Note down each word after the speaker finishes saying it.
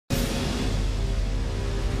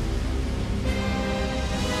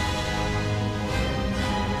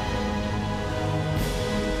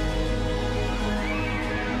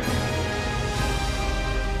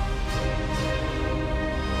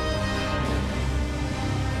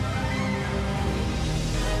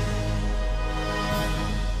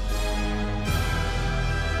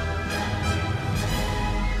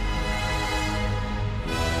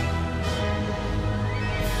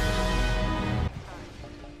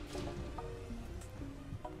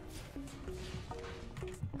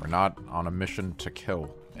not on a mission to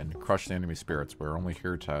kill and crush the enemy spirits. We're only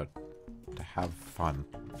here to have fun.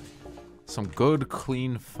 Some good,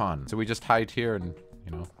 clean fun. So we just hide here and,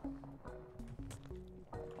 you know.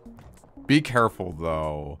 Be careful,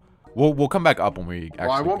 though. We'll come back up when we actually.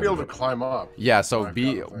 Well, I won't be able to climb up. Yeah, so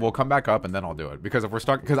we'll come back up and then I'll do it. Because if we're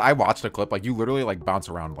stuck, because I watched a clip, like you literally like bounce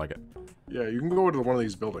around like it. Yeah, you can go into one of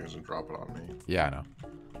these buildings and drop it on me. Yeah, I know.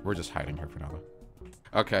 We're just hiding here for now, though.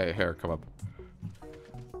 Okay, here, come up.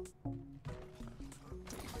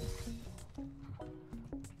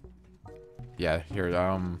 Yeah, here,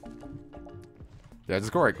 yeah,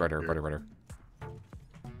 just go right here.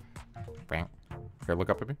 Bang. Here, look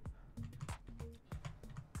up at me.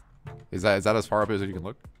 Is that as far up as you can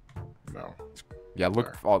look? No. Yeah,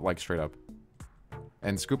 look all, like straight up.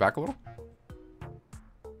 And scoot back a little.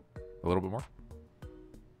 A little bit more.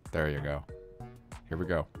 There you go. Here we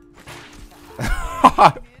go.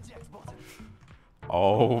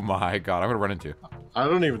 Oh my god, I'm gonna run into you. I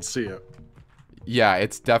don't even see it. Yeah,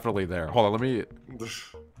 it's definitely there. Hold on, let me...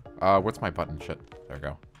 what's my button? Shit. There we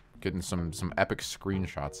go. Getting some epic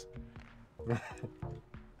screenshots.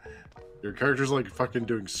 Your character's like fucking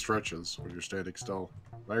doing stretches when you're standing still.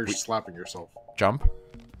 Now you're slapping yourself. Jump?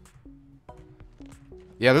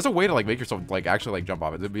 Yeah, there's a way to like make yourself like actually like jump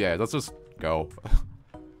off it. Yeah, let's just go.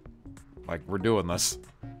 Like, we're doing this.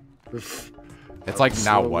 It's like,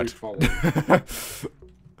 now what?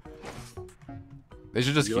 They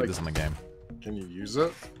should just keep this in the game. Can you use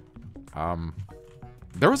it?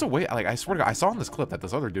 There was a way, like, I swear to God, I saw in this clip that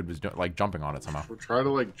this other dude was like jumping on it somehow. We'll try to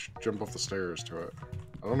like jump off the stairs to it.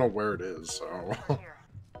 I don't know where it is, so.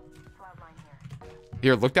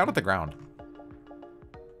 Here, look down at the ground.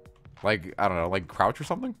 Like, I don't know, like crouch or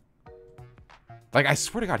something? Like, I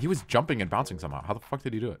swear to God, he was jumping and bouncing somehow. How the fuck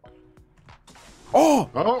did he do it? Oh!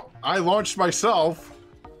 Oh, I launched myself.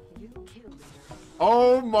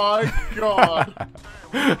 Oh my god.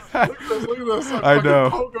 Look at this. I'm know.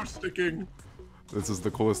 Pogo sticking. This is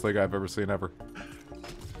the coolest thing I've ever seen ever.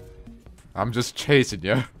 I'm just chasing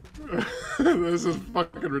you. This is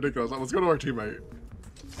fucking ridiculous. Let's go to our teammate.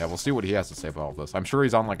 Yeah, we'll see what he has to say about all this. I'm sure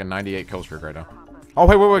he's on like a 98 kill streak right now. Oh,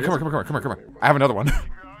 wait, come here. I have another one.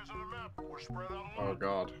 Oh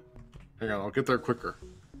god. Hang on, I'll get there quicker.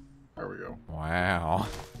 There we go. Wow.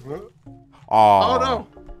 Oh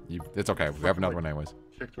no! It's okay. We have another one anyways.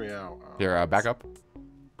 Kicked me out. Here, back up.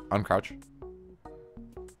 Uncrouch.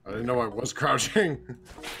 I didn't know I was crouching.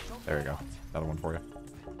 There you go. Another one for you.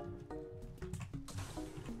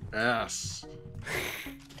 Yes.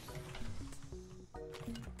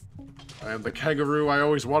 I am the kangaroo I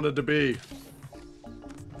always wanted to be.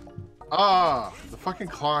 Ah, the fucking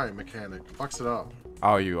climb mechanic fucks it up.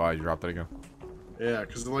 Oh, you dropped it again. Yeah,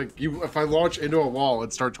 because like if I launch into a wall,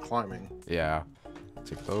 it starts climbing. Yeah.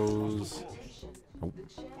 Take those. Oh. Here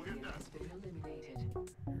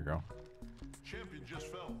you go.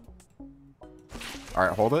 All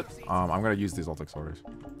right, hold it. I'm gonna use these ultic sorters.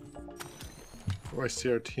 Oh, I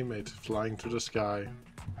see our teammate flying to the sky.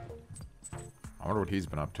 I wonder what he's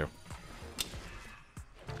been up to.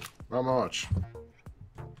 Not much.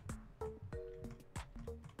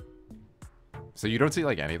 So you don't see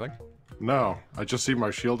like anything? No, I just see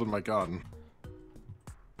my shield and my gun.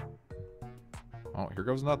 Oh, here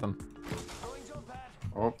goes nothing.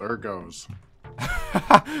 Oh, there it goes.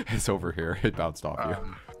 It's over here. It bounced off you.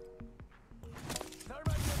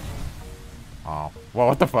 Oh, well,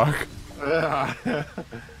 what the fuck? Yeah. Here,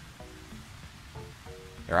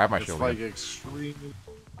 I have my shield. It's like extreme.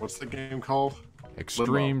 What's the game called?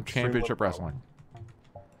 Extreme Championship Wrestling.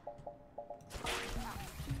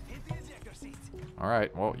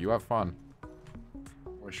 Alright, well, you have fun.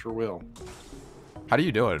 I sure will. How do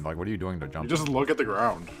you do it? Like, what are you doing to jump? You just look at the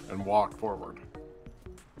ground and walk forward.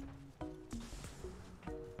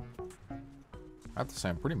 I have to say,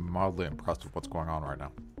 I'm pretty mildly impressed with what's going on right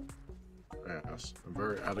now. Yes, I'm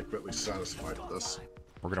very adequately satisfied with this.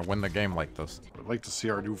 We're gonna win the game like this. I'd like to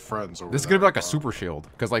see our new friends over This is gonna be like a super shield.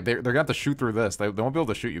 Because, like, they're gonna have to shoot through this. They won't be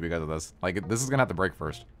able to shoot you because of this. Like, this is gonna have to break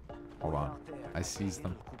first. Hold on. I seized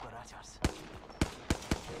them.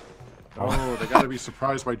 Oh, they gotta be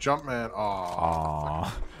surprised by Jumpman.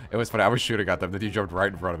 Aww. It was funny. I was shooting at them, then he jumped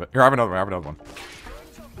right in front of it. Here, I have another one.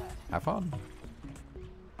 Have fun.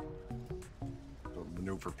 I'll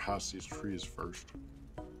maneuver past these trees first.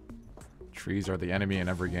 Trees are the enemy in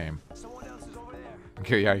every game.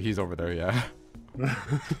 Okay, yeah, he's over there, yeah.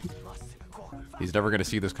 He's never gonna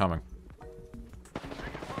see this coming.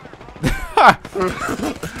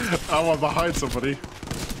 I'm behind somebody.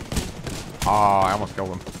 Oh, I almost killed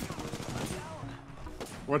him.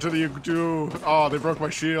 What did you do? Oh, they broke my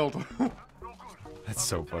shield. That's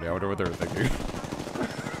so funny. I wonder what they were thinking.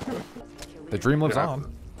 The dream lives Yeah,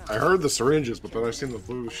 on. I heard the syringes, but then I seen the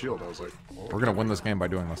blue shield. I was like, oh, We're gonna win this game by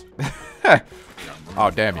doing this.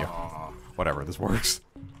 Oh, damn you. Whatever, this works.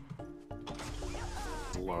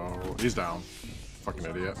 Low. He's down. Fucking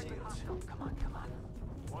idiot.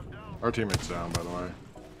 Our teammate's down, by the way.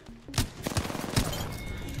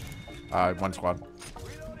 One squad.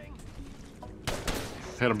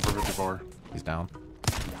 Hit him for 54. He's down.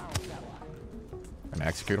 Gonna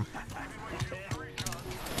execute him.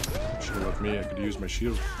 Should have left me. I could use my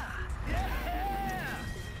shield.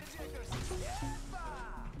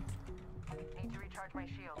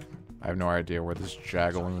 I have no idea where this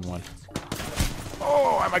Jagaloon went.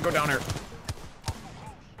 Oh, I might go down here.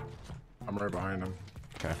 I'm right behind him.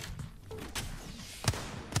 Okay.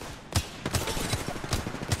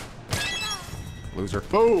 Loser.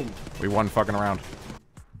 Boom! We won fucking around.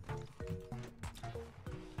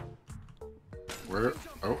 Where?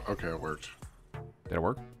 Oh, okay, it worked. Did it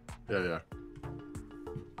work? Yeah.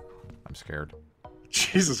 I'm scared.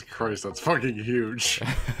 Jesus Christ, that's fucking huge.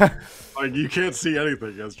 Like, you can't see anything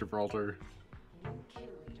against Gibraltar.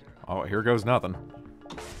 Oh, here goes nothing.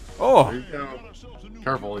 Oh! There you go.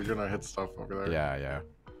 Careful, you're gonna hit stuff over there.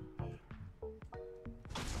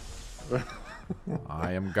 Yeah.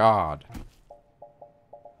 I am God.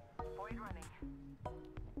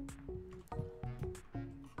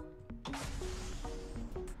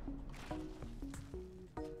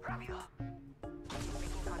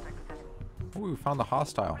 Ooh, we found the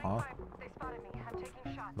hostile, huh?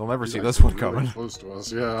 They'll never see this one coming. Close to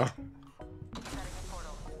us, yeah.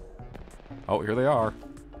 Oh, here they are.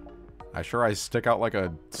 I stick out like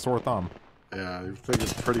a sore thumb. Yeah, your thing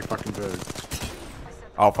is pretty fucking big.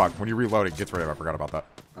 Oh, fuck. When you reload, it gets rid of it. I forgot about that.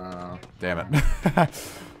 Damn it.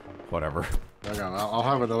 Whatever. Hang on, I'll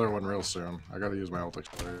have another one real soon. I gotta use my ult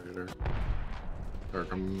accelerator. There,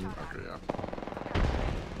 come. Okay, yeah.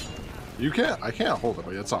 You can't. I can't hold it,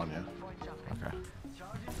 but it's on you. Okay.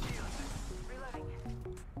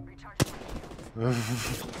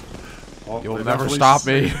 Well, You'll never stop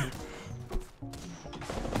me.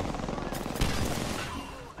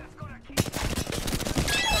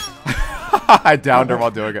 I downed her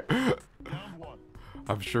while doing it.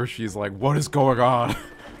 I'm sure she's like, what is going on?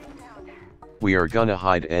 We are gonna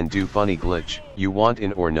hide and do funny glitch. You want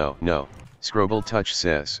in or no? No. Scrobble Touch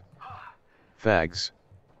says. Fags.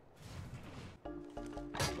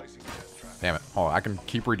 Damn it. Oh, I can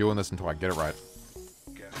keep redoing this until I get it right.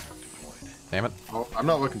 Damn it. Oh, I'm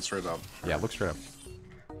not looking straight up. Yeah, look straight up.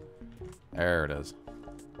 There it is.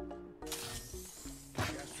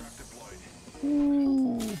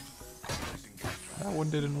 Ooh. That one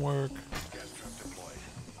didn't work.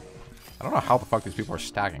 I don't know how the fuck these people are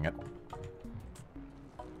stacking it.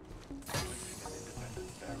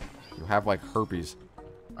 You have like herpes.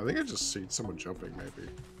 I think I just seen someone jumping, maybe.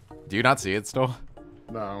 Do you not see it still?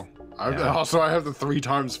 No. Yeah. Also, I have the 3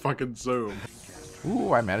 times fucking zoom.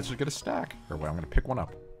 Ooh, I managed to get a stack. Or wait, I'm gonna pick one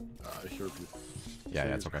up. I hear people. Yeah,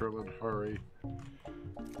 it's okay. Krillin, hurry.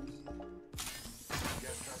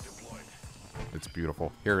 It's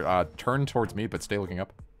beautiful. Here, turn towards me, but stay looking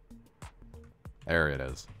up. There it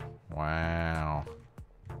is. Wow.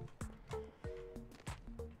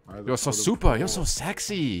 You're so super. You're so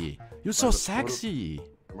sexy. You're so sexy.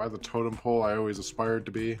 Am I the totem pole I always aspired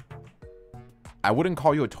to be? I wouldn't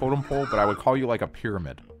call you a totem pole, but I would call you like a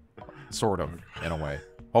pyramid. Sort of, in a way.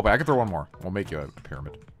 Oh, but I can throw one more. We'll make you a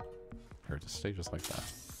pyramid. Here, just stay just like that.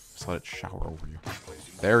 Just let it shower over you.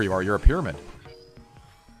 There you are. You're a pyramid.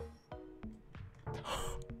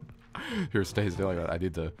 Here, stay still like that. I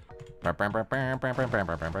need to...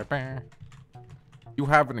 You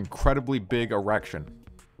have an incredibly big erection.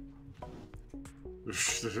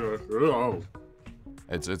 Oh.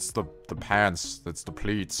 It's the pants. It's the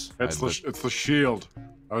pleats. It's the shield.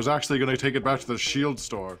 I was actually gonna take it back to the shield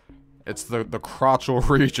store. It's the crotchal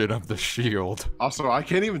region of the shield. Also, I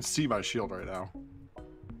can't even see my shield right now.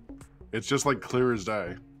 It's just like clear as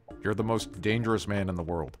day. You're the most dangerous man in the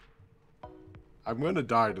world. I'm gonna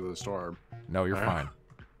die to the storm. No, you're fine.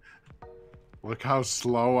 Look how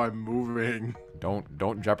slow I'm moving.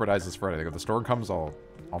 Don't jeopardize this for anything. If the storm comes, I'll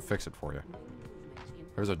fix it for you.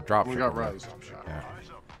 There's a drop ship. We got res. Yeah.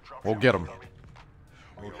 We'll get him.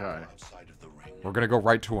 Okay. We're gonna go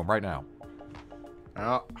right to him right now.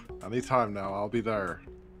 Yeah, anytime now, I'll be there.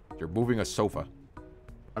 You're moving a sofa.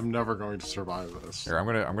 I'm never going to survive this. Here, I'm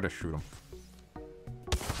gonna shoot him.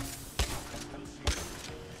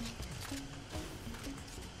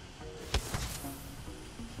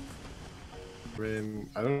 I mean,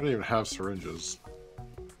 I don't even have syringes.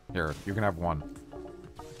 Here, you can have one.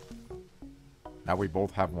 Now we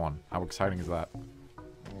both have one. How exciting is that?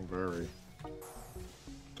 Oh, very.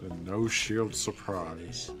 The no shield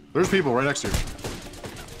surprise. There's people right next to you.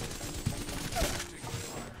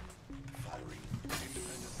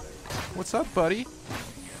 What's up, buddy?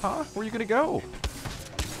 Huh? Where you gonna go?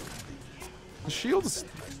 That shield's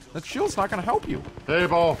not gonna help you.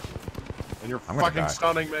 People! And you're I'm gonna fucking die.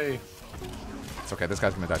 stunning me. It's okay, this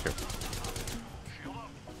guy's gonna die too.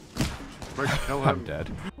 Quick, kill him. I'm dead.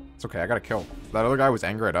 It's okay, I got a kill. That other guy was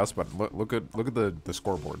angry at us, but look at the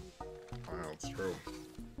scoreboard. Wow, that's true.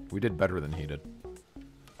 We did better than he did.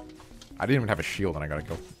 I didn't even have a shield and I got a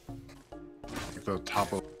kill. Like the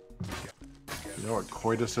top of... You know what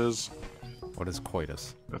coitus is? What is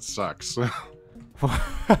coitus? That sucks. What?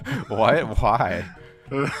 Why?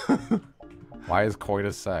 Why is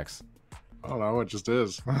coitus sex? I don't know, it just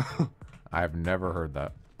is. I've never heard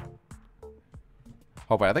that.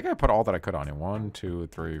 Oh, but I think I put all that I could on you. 1, 2,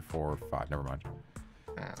 3, 4, 5. Never mind.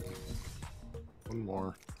 Yeah. One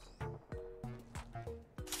more.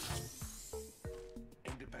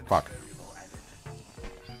 Fuck.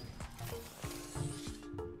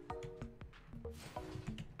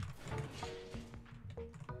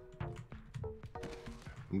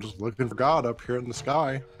 I'm just looking for God up here in the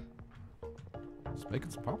sky. Just making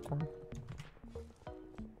some popcorn.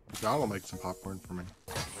 God will make some popcorn for me.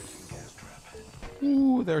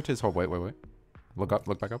 Ooh, there it is. Oh, wait. Look up,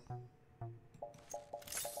 look back up.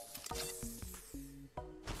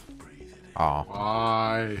 Oh,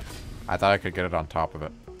 Why? I thought I could get it on top of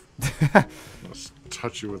it. Let's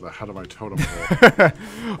touch you with the head of my totem pole.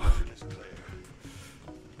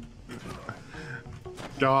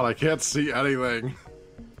 God, I can't see anything.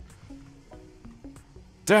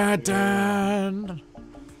 Dun, dun.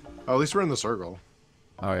 Oh, at least we're in the circle.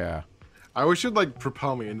 Oh, yeah. I wish you'd like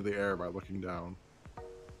propel me into the air by looking down.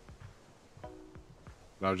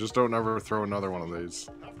 No, just don't ever throw another one of these.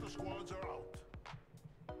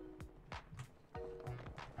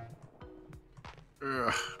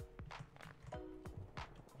 Ugh.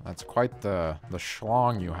 That's quite the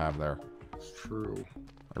schlong you have there. It's true.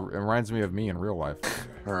 It reminds me of me in real life.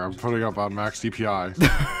 Alright, I'm putting up on max DPI.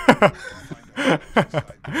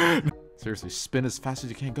 Seriously, spin as fast as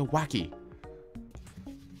you can. Go wacky.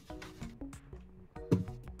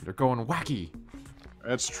 You're going wacky.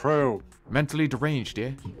 It's true. Mentally deranged,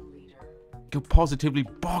 yeah? Go positively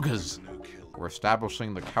boggers. We're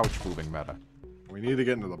establishing the couch moving meta. We need to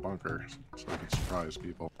get into the bunker so we can surprise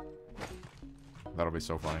people. That'll be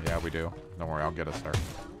so funny. Yeah, we do. Don't worry, I'll get us there.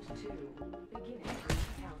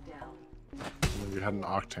 We had an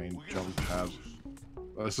Octane jump pad.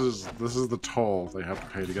 This is the toll they have to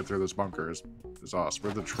pay to get through this bunker. Is us.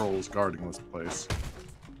 We're the trolls guarding this place.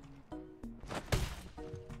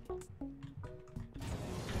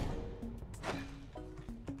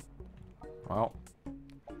 Well,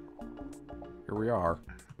 here we are.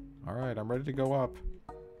 Alright, I'm ready to go up.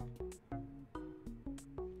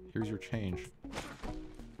 Here's your change.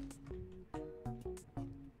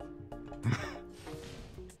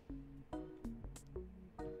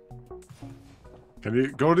 Can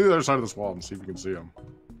you go to the other side of this wall and see if you can see them?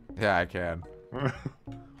 Yeah, I can.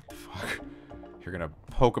 Fuck. You're gonna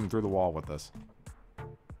poke him through the wall with this.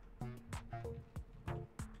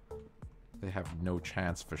 They have no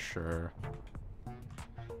chance for sure.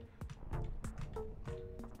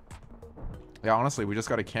 Yeah, honestly, we just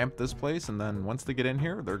gotta camp this place, and then once they get in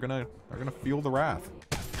here, they're gonna feel the wrath.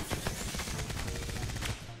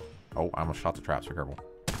 Oh, I almost shot the traps. Be careful.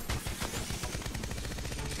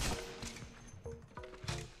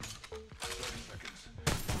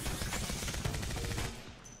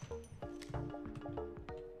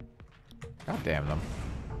 God damn them.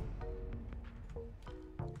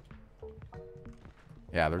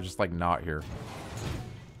 Yeah, they're just like not here.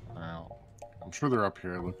 Wow. I'm sure they're up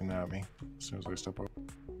here looking at me as soon as I step up.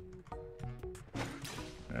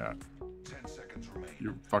 Yeah. 10 seconds remain.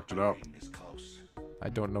 You fucked it up. Is close. I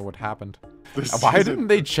don't know what happened. This Why season- didn't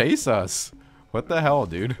they chase us? What the hell,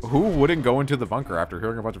 dude? Who wouldn't go into the bunker after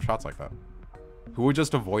hearing a bunch of shots like that? Who would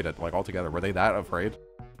just avoid it, like, altogether? Were they that afraid?